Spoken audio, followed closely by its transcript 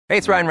Hey,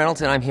 it's Ryan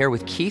Reynolds, and I'm here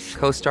with Keith,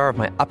 co-star of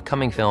my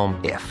upcoming film,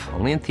 If,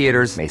 only in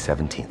theaters May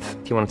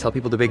 17th. Do you want to tell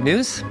people the big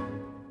news?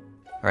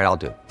 All right, I'll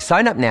do it.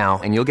 Sign up now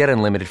and you'll get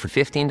unlimited for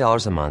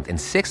 $15 a month and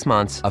 6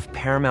 months of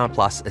Paramount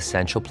Plus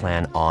Essential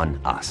Plan on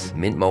us.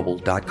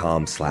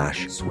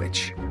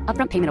 MintMobile.com/switch.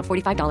 Upfront payment of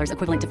 $45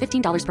 equivalent to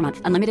 $15 per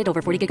month. Unlimited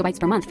over 40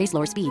 gigabytes per month. Face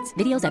lower speeds.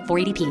 Videos at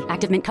 480p.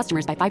 Active Mint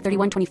customers by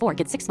 531.24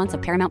 get 6 months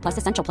of Paramount Plus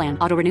Essential Plan.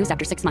 Auto renews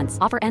after 6 months.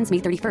 Offer ends May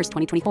 31st,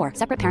 2024.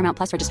 Separate Paramount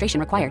Plus registration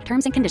required.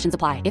 Terms and conditions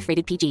apply if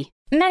rated PG.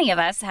 Many of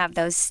us have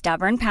those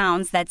stubborn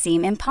pounds that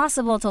seem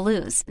impossible to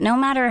lose, no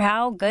matter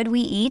how good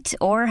we eat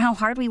or how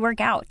hard we work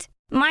out.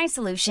 My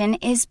solution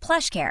is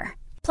PlushCare.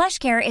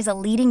 PlushCare is a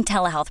leading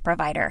telehealth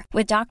provider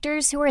with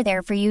doctors who are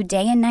there for you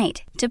day and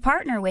night to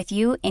partner with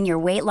you in your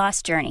weight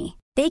loss journey.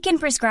 They can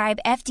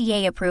prescribe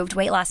FDA-approved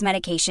weight loss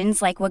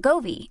medications like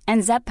Wegovy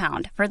and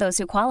Zepbound for those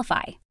who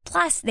qualify.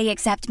 Plus, they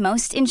accept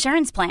most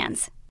insurance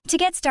plans. To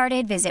get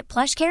started, visit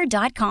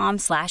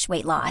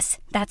plushcare.com/weightloss.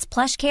 That's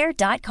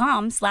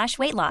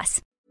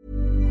plushcare.com/weightloss.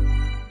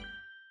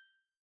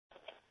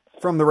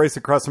 From the Race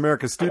Across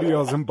America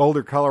studios in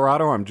Boulder,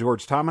 Colorado, I'm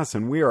George Thomas,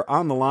 and we are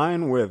on the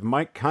line with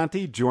Mike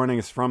Conti joining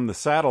us from the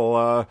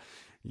saddle.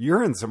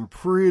 You're in some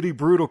pretty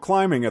brutal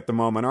climbing at the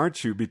moment,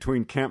 aren't you,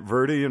 between Camp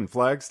Verde and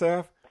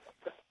Flagstaff?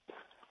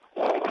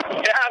 Yeah,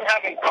 I'm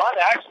having fun,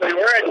 actually.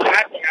 We're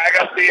attacking. I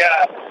got the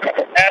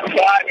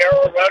S5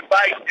 Aero Road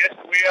Bike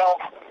disc wheel,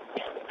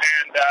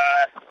 and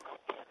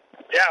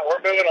yeah,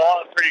 we're moving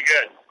along pretty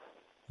good.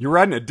 You're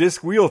riding a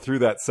disc wheel through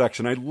that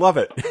section. I love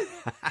it.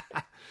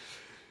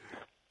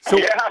 So,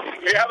 yeah,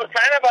 we have a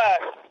kind of a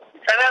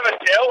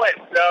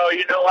tailwind, so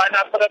why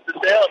not put up the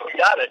sail if we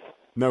got it?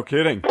 No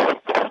kidding.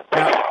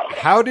 Now,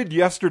 how did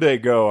yesterday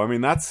go? I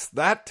mean,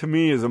 that to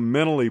me is a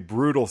mentally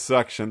brutal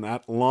section.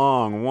 That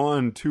long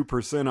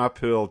 1-2%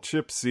 uphill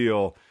chip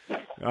seal.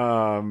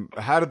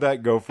 How did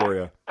that go for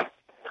you?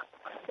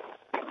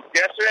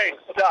 Yesterday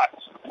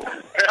sucked.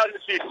 I'll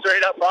just be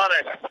straight up on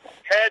it.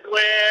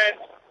 Headwind.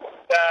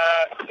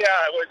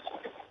 Yeah, it was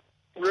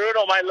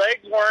brutal. My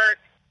legs weren't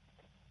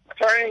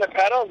turning the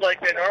pedals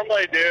like they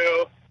normally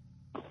do,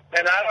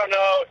 and I don't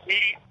know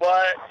heat,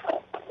 but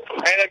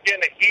I ended up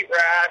getting a heat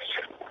rash,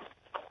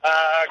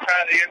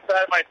 kind of the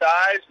inside of my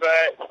thighs.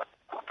 But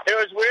it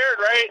was weird.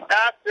 Right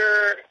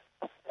after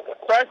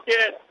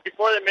Prescott,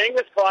 before the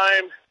Mingus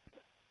climb,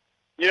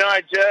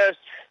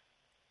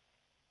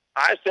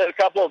 I said a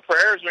couple of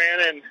prayers,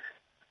 man, and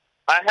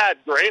I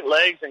had great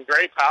legs and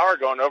great power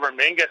going over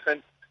Mingus,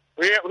 and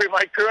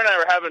my crew and I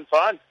were having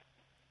fun.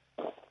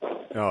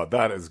 Oh,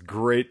 that is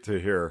great to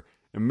hear.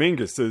 And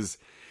Mingus is,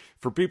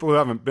 for people who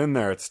haven't been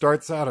there, it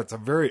starts out, it's a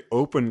very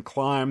open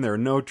climb. There are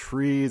no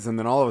trees, and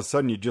then all of a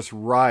sudden you just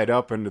ride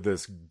up into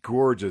this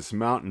gorgeous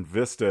mountain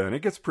vista, and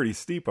it gets pretty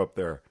steep up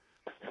there.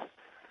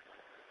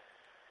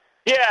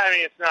 Yeah, I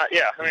mean,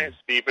 it's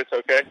steep. It's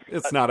okay.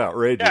 It's not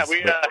outrageous.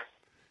 Yeah,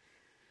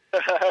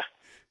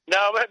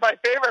 no, but my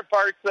favorite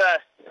part's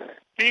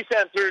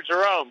descent through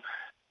Jerome.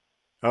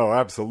 Oh,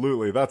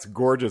 absolutely. That's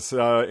gorgeous.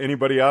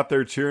 Anybody out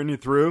there cheering you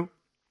through?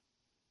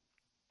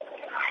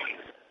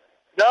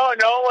 No one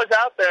was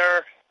out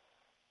there.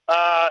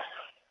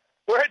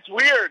 Where it's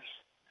weird.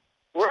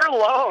 We're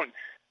alone.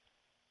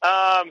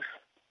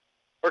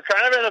 We're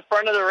kind of in the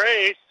front of the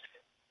race,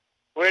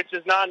 which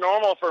is not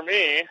normal for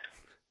me.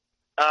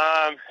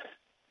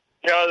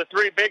 The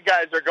three big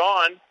guys are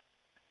gone,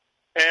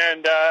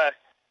 and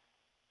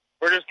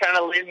we're just kind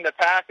of leading the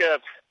pack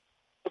of,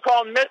 we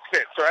call them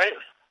misfits, right?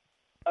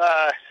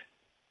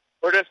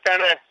 We're just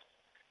kind of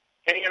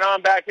hanging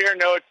on back here.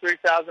 No, it's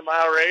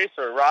 3,000-mile race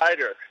or ride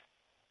or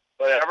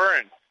whatever,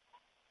 and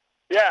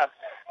yeah.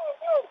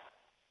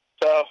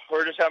 So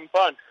we're just having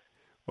fun.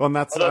 Well, and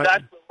that's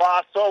the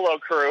Lost Solo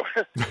crew.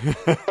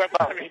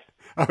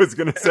 I was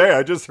going to say,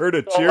 I just heard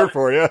a cheer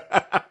for you.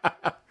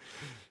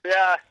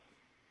 Yeah.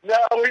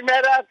 No, we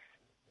met up.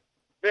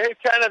 They've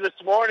kind of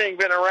this morning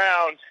been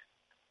around.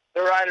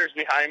 The rider's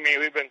behind me.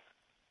 We've been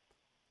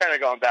kind of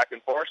going back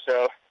and forth.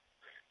 So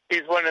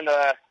he's leading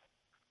the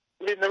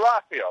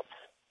rock field.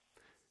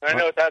 I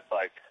know what that's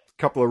like. A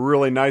couple of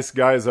really nice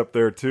guys up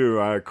there,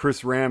 too.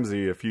 Chris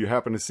Ramsey, if you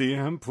happen to see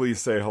him, please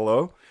say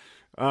hello.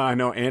 I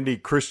know Andy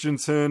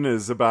Christensen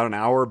is about an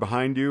hour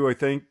behind you, I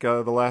think,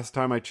 the last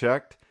time I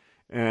checked.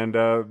 And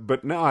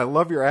but no, I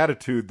love your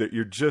attitude that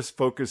you're just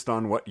focused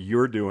on what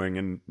you're doing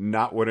and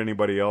not what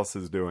anybody else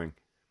is doing.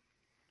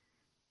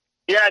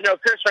 Yeah, no,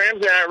 Chris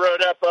Ramsey and I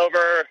rode up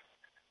over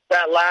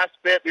that last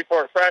bit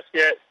before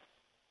Prescott.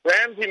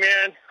 Ramsey,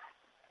 man,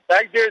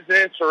 that dude's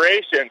an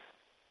inspiration.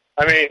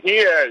 I mean, he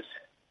is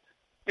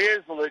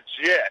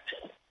legit.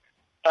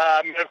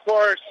 And of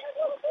course,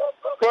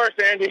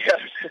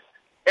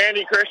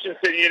 Andy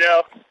Christensen, he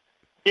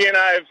and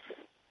I have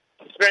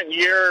spent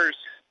years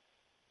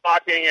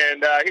talking,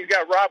 and he's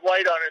got Rob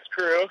White on his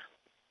crew,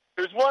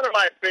 who's one of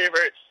my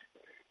favorite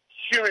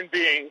human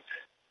beings,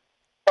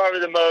 probably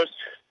the most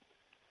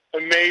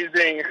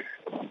amazing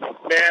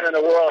man in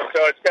the world.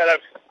 So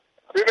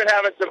we've been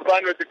having some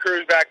fun with the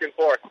crews back and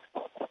forth.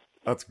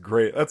 That's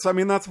great.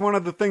 That's one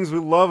of the things we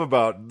love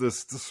about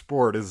this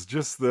sport is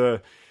just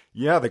the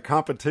yeah, the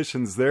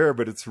competition's there,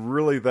 but it's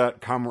really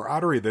that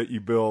camaraderie that you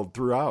build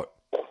throughout.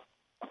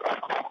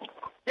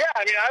 Yeah,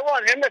 I mean, I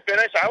want him to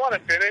finish. I want to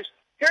finish.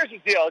 Here's the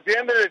deal. At the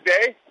end of the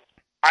day,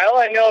 all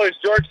I know is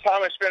George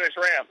Thomas finished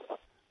Ram.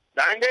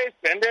 9 days,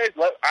 10 days,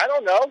 I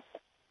don't know.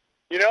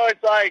 You know,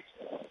 it's like,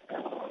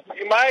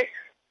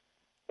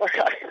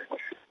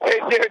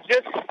 dude,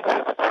 just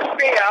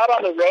being out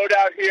on the road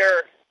out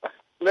here,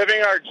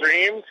 living our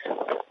dreams,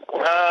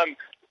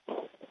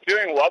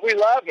 doing what we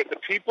love with the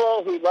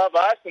people who love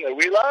us and that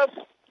we love.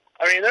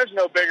 I mean, there's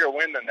no bigger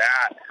win than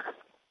that.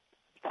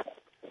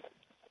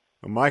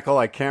 Well, Michael,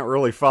 I can't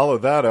really follow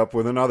that up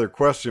with another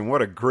question.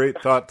 What a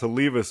great thought to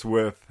leave us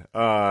with.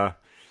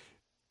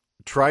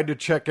 Tried to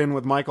check in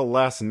with Michael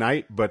last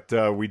night, but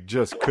we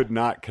just could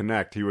not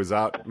connect. He was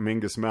out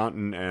Mingus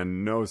Mountain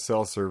and no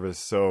cell service,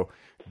 so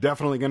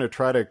definitely going to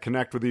try to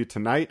connect with you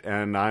tonight,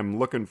 and I'm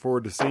looking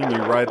forward to seeing you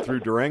ride through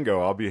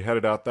Durango. I'll be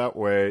headed out that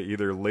way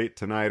either late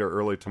tonight or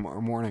early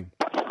tomorrow morning.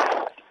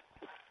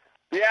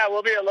 Yeah,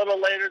 we'll be a little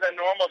later than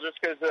normal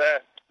just because,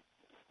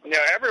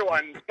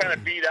 everyone's kind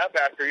of beat up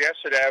after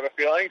yesterday, I have a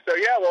feeling. So,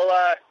 yeah, we'll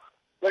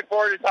look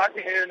forward to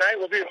talking to you tonight.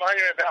 We'll be at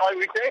Monument Valley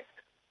weekday.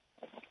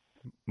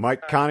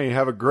 Mike Connie,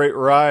 have a great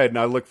ride, and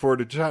I look forward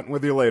to chatting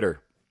with you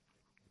later.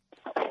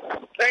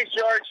 Thanks,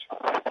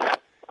 George.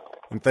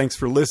 And thanks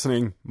for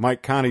listening.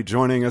 Mike Connie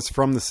joining us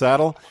from the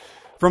saddle,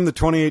 from the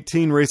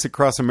 2018 Race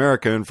Across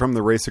America, and from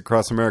the Race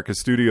Across America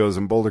studios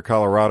in Boulder,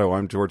 Colorado.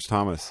 I'm George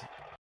Thomas.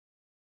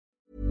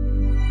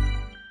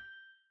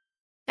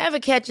 Ever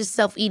catch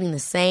yourself eating the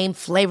same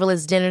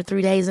flavorless dinner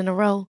 3 days in a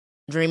row?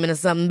 Dreaming of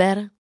something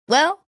better?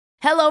 Well,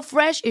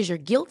 HelloFresh is your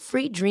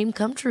guilt-free dream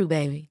come true,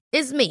 baby.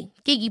 It's me,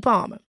 Keke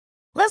Palmer.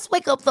 Let's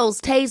wake up those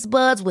taste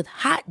buds with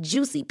hot,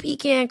 juicy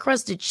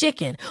pecan-crusted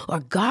chicken or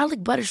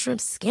garlic butter shrimp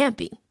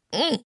scampi.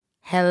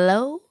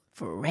 Hello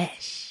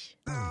Fresh.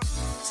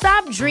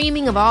 Stop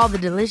dreaming of all the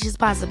delicious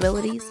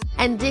possibilities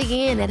and dig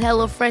in at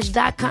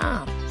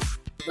HelloFresh.com.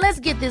 Let's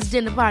get this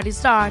dinner party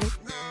started.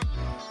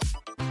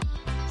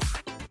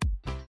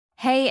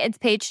 Hey, it's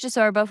Paige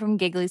DeSorbo from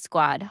Giggly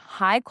Squad.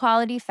 High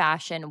quality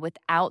fashion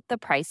without the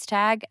price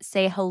tag.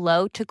 Say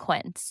hello to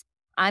Quince.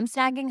 I'm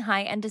snagging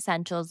high-end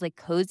essentials like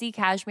cozy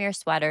cashmere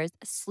sweaters,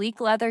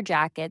 sleek leather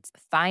jackets,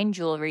 fine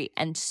jewelry,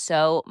 and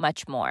so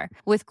much more.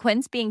 With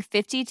Quince being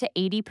 50 to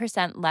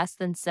 80% less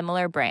than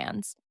similar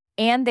brands.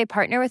 And they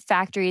partner with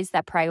factories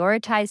that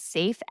prioritize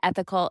safe,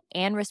 ethical,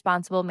 and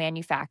responsible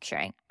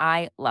manufacturing.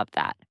 I love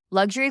that.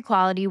 Luxury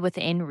quality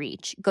within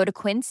reach. Go to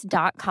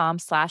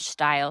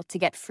quince.com/style to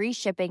get free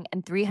shipping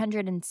and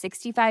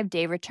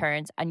 365-day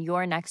returns on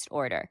your next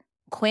order.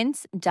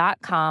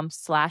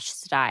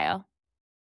 Quince.com/style.